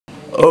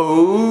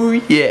Oh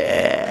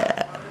yeah.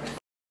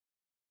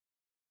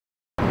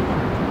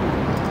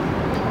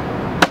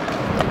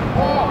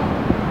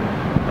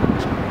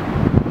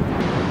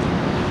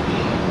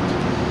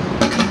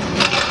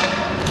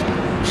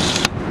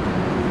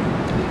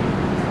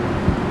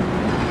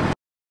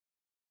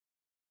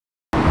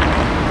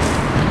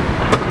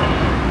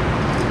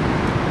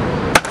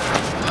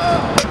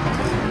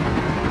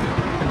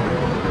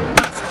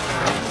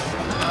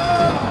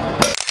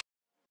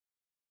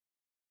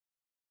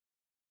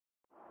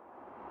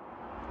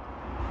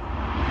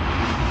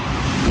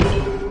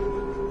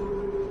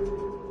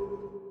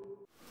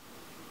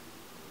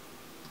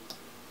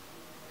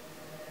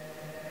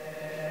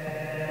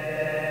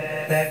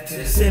 Back to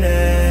the city,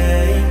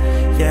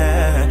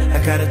 yeah.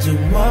 I gotta do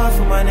more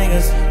for my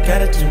niggas.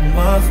 Gotta do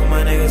more for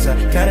my niggas.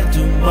 I gotta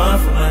do more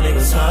for my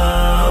niggas.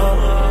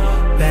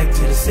 Oh, back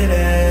to the city,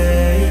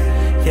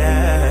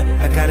 yeah.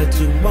 I gotta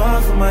do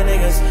more for my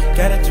niggas.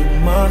 Gotta do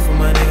more for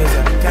my niggas.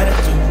 I gotta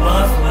do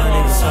more for my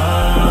niggas.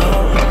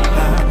 Oh,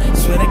 I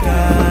swear to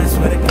God,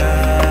 swear to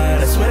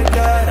God, I swear to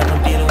God,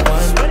 I'ma be the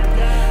one.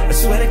 I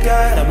swear to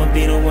God, I'ma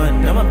be the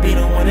one. I'ma be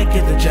the one to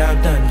get the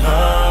job done.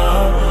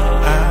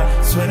 Oh,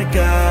 I swear to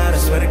God, I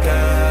swear to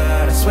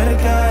God, I swear to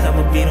God,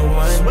 I'ma be the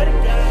one.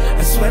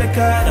 I swear to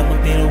God, I'ma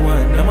be the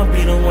one. I'ma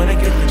be the one to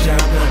get the job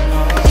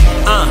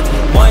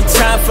done. One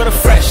time for the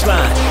fresh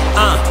line.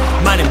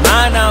 Minding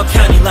mine out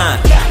county line.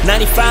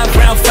 95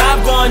 round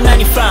 5 going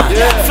 95.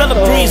 Feel the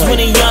breeze when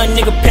a young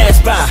nigga pass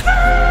by.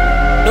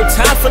 No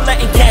time for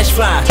letting cash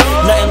fly.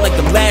 Nothing like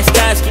the last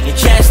guys getting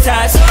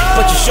chastised.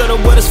 But you shoulda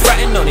woulda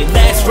frontin' on their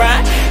last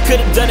ride.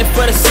 Coulda done it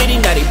for the city,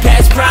 now they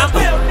past prime.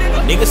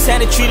 Niggas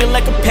had it treated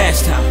like a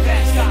pastime.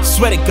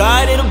 Swear to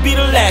God, it'll be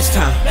the last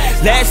time.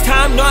 Last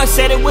time, no, I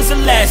said it was the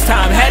last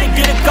time. Had to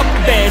get a couple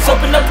bands,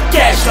 open up the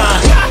cash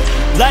line.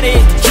 Lot of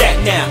hit the jack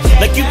now.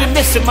 Like you been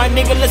missing, my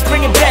nigga, let's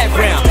bring it back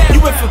round.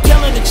 You went from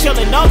killing to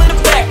chilling, all in the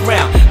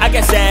background. I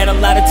guess I had a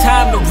lot of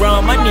time to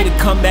run, I need to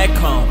come back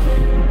home.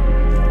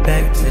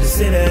 Back to the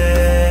city,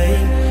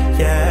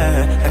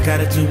 yeah. I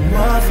gotta do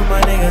more for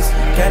my niggas.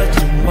 Gotta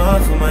do more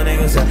for my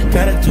niggas. I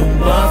gotta do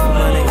more for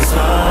my niggas.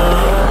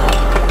 Oh,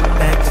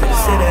 back to the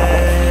city,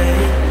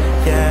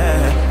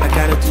 yeah. I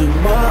gotta do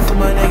more for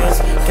my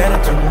niggas. Gotta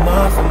do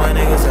more for my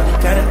niggas.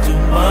 I gotta do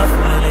more for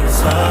my niggas.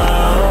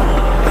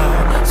 Oh,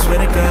 I swear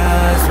to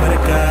God, swear to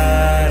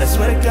God, I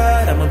swear to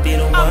God, I'ma be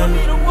the one.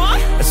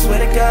 I swear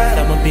to God,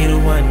 I'ma be the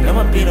one.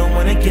 I'ma be the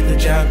one to get the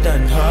job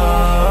done.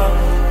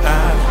 Oh,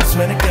 I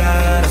swear to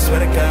God, I swear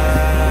to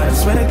God, I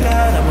swear to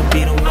God, I'ma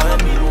be the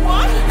one.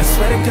 I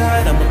swear to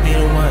God, I'ma be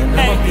the one.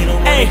 I'ma be the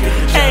one to get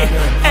the job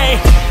done.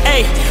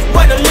 Hey,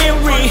 what a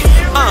Leary,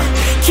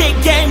 kick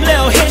game,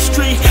 little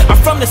history. I'm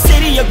from the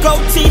city of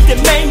gold teeth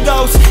and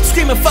mangoes.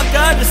 Screaming fuck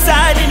the other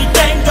side,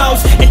 anything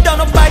goes. And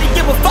don't nobody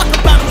give a fuck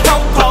about them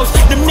po-pos.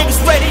 Them niggas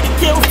ready to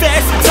kill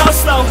fast and talk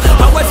slow.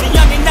 I wasn't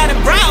young and not in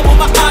brown with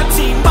my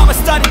auntie. Mama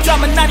started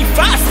drumming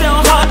 95, still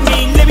hard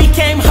me. Libby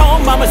came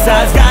home, mama's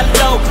eyes got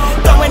low.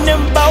 Throwing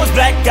them bows,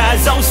 black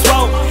guys on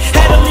smoke.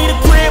 Had to leave the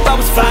crib, I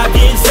was 5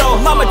 years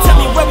old. Mama tell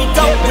me where we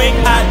going,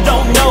 I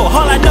don't know.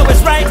 All I know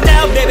is right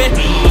now, baby,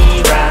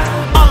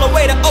 all the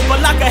way to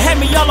Opalaka, had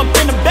me all up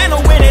in the banner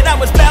with it. I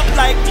was bout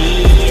like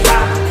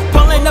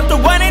pulling up the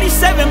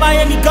 187,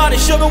 Miami Garden,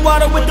 sugar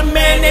water with the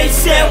mayonnaise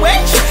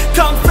sandwich.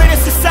 Come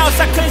fritters to sauce,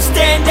 I couldn't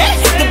stand it.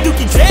 The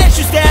Dookie Jazz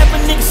used to have a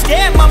nigga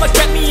scared. Mama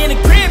kept me in the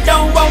crib,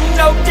 don't want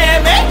no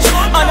damage.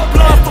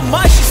 Unemployed for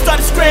months, she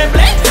started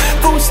scrambling.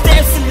 Food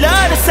stamps and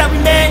love, that's how we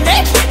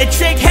manage. And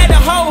Trick had the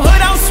whole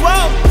hood on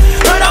swole.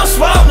 Hood on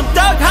swole, them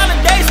thug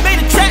holidays made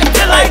a track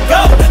till I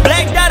go.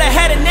 Black Dot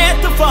had an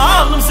anthem for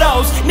all them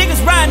zoes. Niggas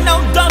riding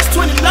on dunks,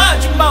 20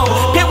 large mode.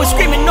 People was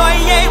screaming no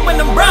he ain't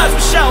when them bras were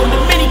shown. The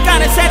mini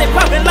gunners had it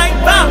popping like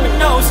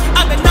dominoes.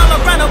 I've been all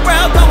around the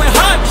world going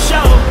hard to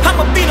show.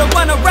 I'ma be the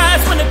one to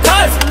rise when the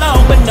car's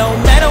alone. But no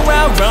matter where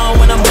I roam,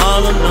 when I'm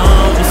all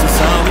alone, this is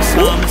always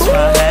home, that's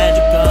why I had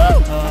to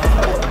go.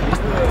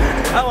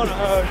 I wanna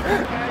hug.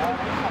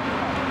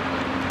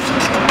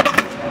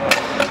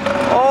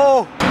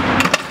 Oh!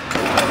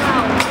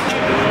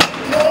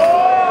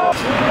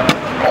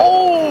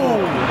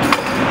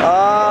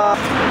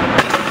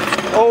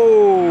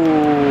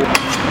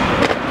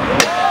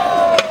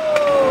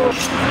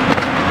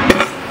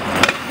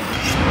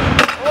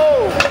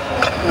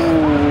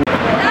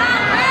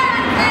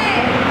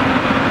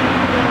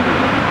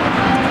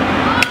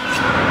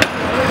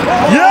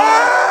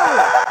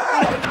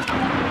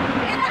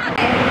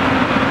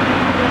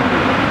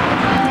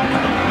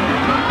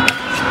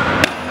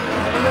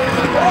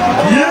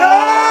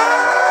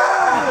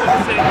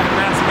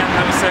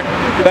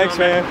 Thanks,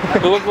 man.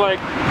 It looked like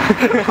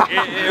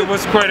it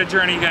was quite a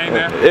journey getting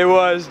there. It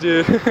was,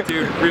 dude.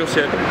 Dude, real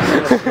shit.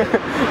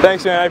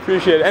 Thanks, man. I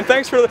appreciate it. And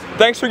thanks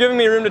for giving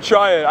me room to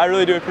try it. I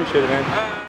really do appreciate it, man.